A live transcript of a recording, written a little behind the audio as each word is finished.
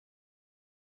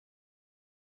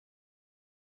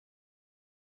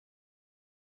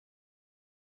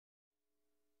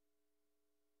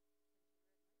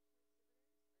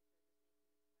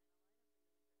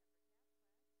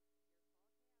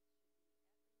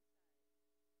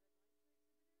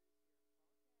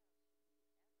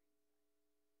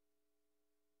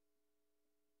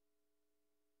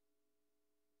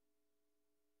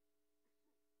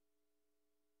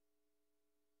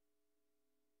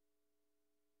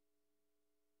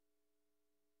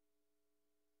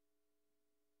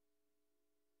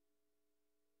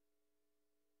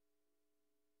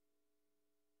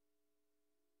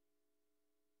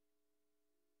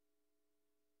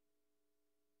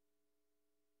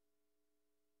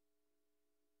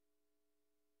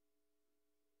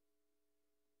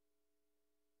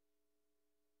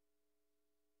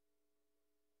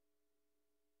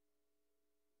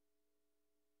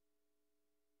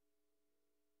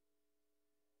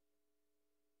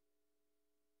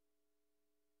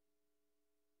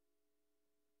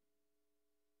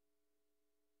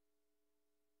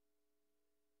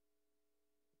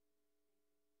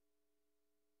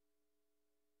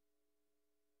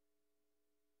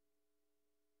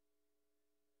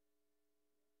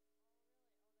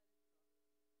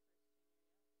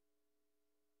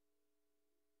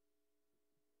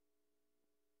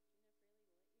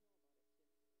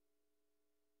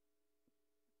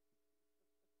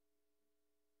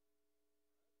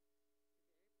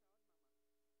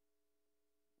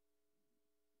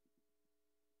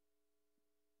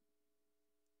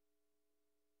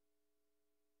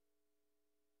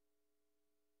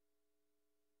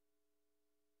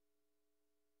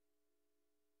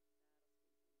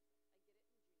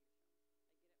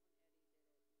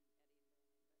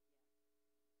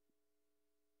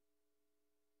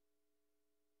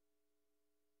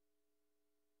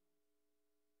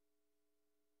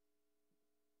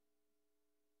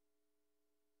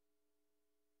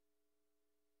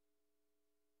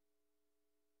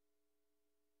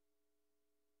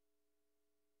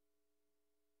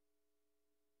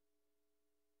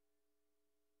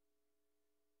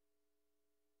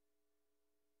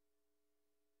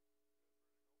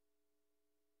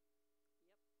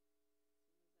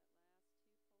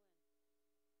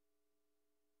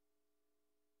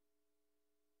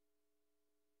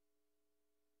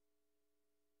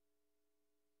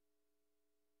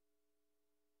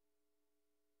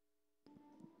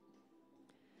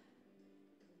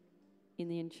in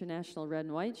the International Red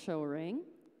and White Show Ring.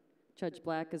 Judge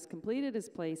Black has completed his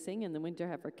placing in the Winter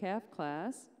Heifer Calf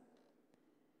class.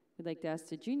 We'd like to ask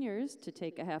the juniors to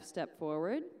take a half step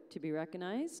forward to be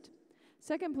recognized.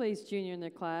 Second place junior in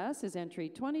the class is entry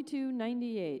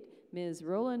 2298, Ms.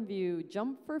 Roland View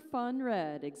Jump for Fun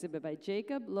Red, exhibit by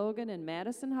Jacob, Logan, and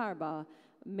Madison Harbaugh,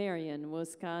 Marion,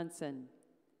 Wisconsin.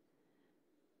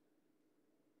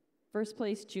 First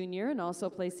place junior and also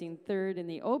placing third in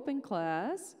the open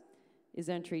class is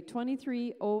entry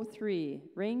 2303,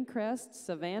 Raincrest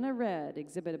Savannah Red,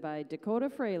 exhibited by Dakota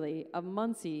Fraley of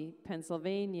Muncie,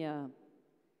 Pennsylvania.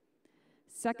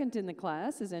 Second in the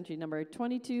class is entry number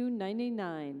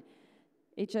 2299,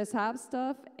 HS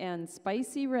Hopstuff and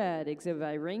Spicy Red, exhibited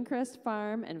by Raincrest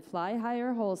Farm and Fly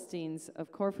Higher Holsteins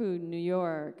of Corfu, New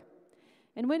York.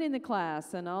 And winning the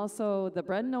class and also the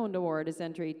Bred and Owned Award is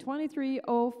entry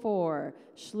 2304,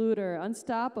 Schluter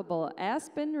Unstoppable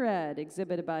Aspen Red,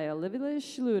 exhibited by Olivia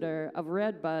Schluter of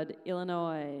Redbud,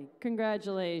 Illinois.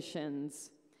 Congratulations.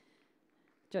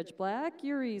 Judge Black,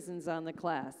 your reasons on the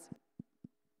class.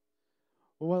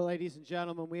 Well, ladies and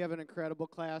gentlemen, we have an incredible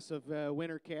class of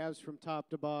winter calves from top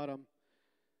to bottom.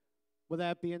 With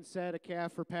that being said, a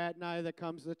calf for Pat and I that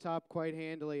comes to the top quite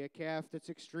handily. A calf that's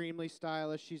extremely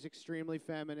stylish. She's extremely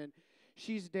feminine.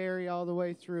 She's dairy all the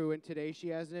way through, and today she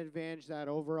has an advantage, that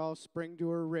overall spring to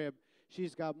her rib.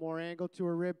 She's got more angle to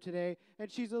her rib today, and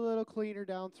she's a little cleaner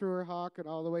down through her hock and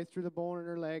all the way through the bone in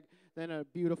her leg than a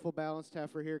beautiful balanced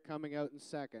heifer here coming out in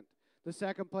second. The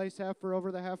second place heifer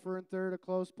over the heifer in third, a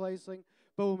close placing.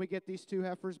 But when we get these two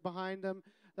heifers behind them,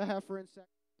 the heifer in second.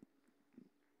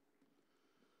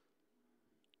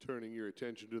 Turning your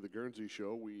attention to the Guernsey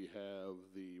show, we have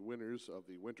the winners of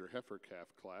the Winter Heifer Calf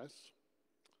class.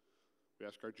 We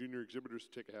ask our junior exhibitors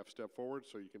to take a half step forward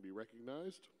so you can be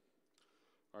recognized.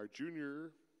 Our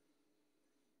junior,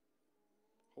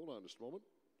 hold on just a moment.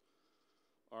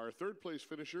 Our third place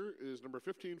finisher is number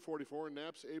 1544,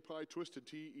 Naps API Twisted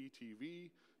Tea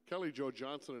ETV, Kelly Jo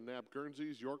Johnson and Nap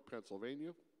Guernseys, York,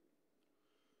 Pennsylvania.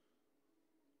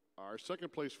 Our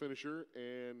second place finisher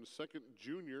and second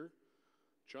junior,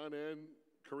 John Ann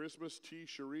Charismas T.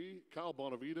 Cherie, Kyle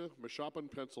Bonavita, Mashopin,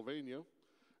 Pennsylvania.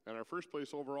 And our first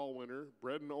place overall winner,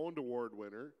 Bred and Owned Award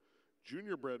winner,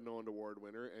 Junior Bred and Owned Award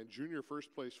winner, and junior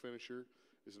first place finisher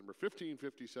is number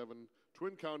 1557,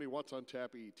 Twin County What's on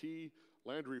Tap ET,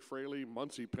 Landry Fraley,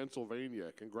 Muncie,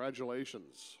 Pennsylvania.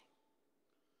 Congratulations.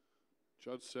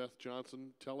 Judge Seth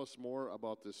Johnson, tell us more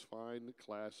about this fine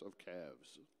class of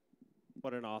calves.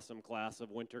 What an awesome class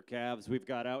of winter calves we've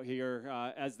got out here.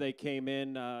 As they came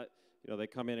in, they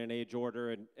come in age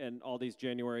order, and all these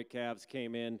January calves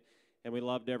came in, and we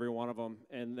loved every one of them,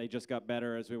 and they just got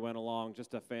better as we went along.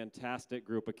 Just a fantastic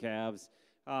group of calves.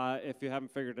 If you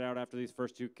haven't figured it out after these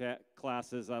first two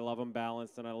classes, I love them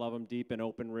balanced, and I love them deep and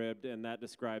open-ribbed, and that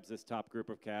describes this top group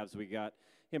of calves we got.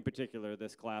 In particular,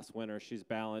 this class winner, she's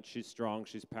balanced, she's strong,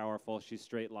 she's powerful, she's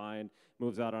straight-lined,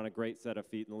 moves out on a great set of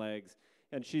feet and legs.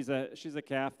 And she's a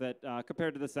calf that,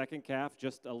 compared to the second calf,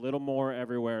 just a little more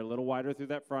everywhere, a little wider through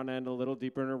that front end, a little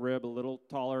deeper in her rib, a little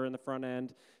taller in the front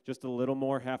end, just a little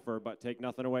more heifer, but take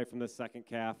nothing away from this second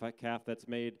calf, a calf that's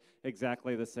made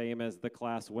exactly the same as the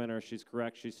class winner. She's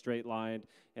correct, she's straight-lined,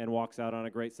 and walks out on a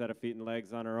great set of feet and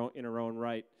legs on in her own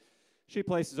right. She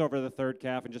places over the third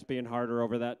calf and just being harder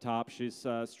over that top. She's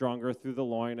stronger through the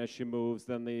loin as she moves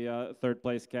than the third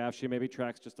place calf. She maybe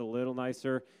tracks just a little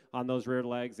nicer on those rear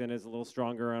legs and is a little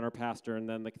stronger on her pastern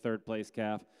than the third place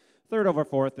calf. Third over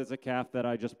fourth is a calf that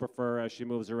I just prefer as she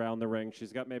moves around the ring.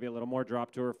 She's got maybe a little more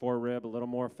drop to her fore rib, a little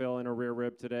more fill in her rear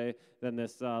rib today than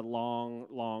this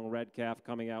long red calf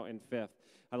coming out in fifth.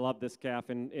 I love this calf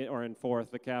in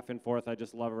fourth. The calf in fourth, I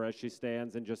just love her as she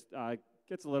stands and just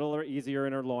gets a little easier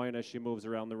in her loin as she moves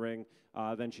around the ring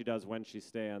than she does when she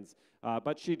stands.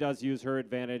 But she does use her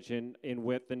advantage in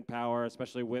width and power,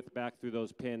 especially width back through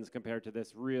those pins compared to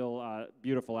this real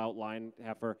beautiful outline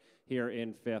heifer here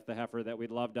in fifth, the heifer that we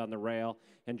loved on the rail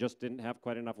and just didn't have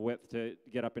quite enough width to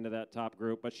get up into that top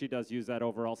group. But she does use that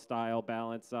overall style,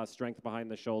 balance, strength behind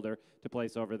the shoulder to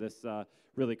place over this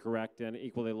really correct and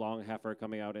equally long heifer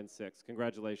coming out in sixth.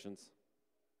 Congratulations.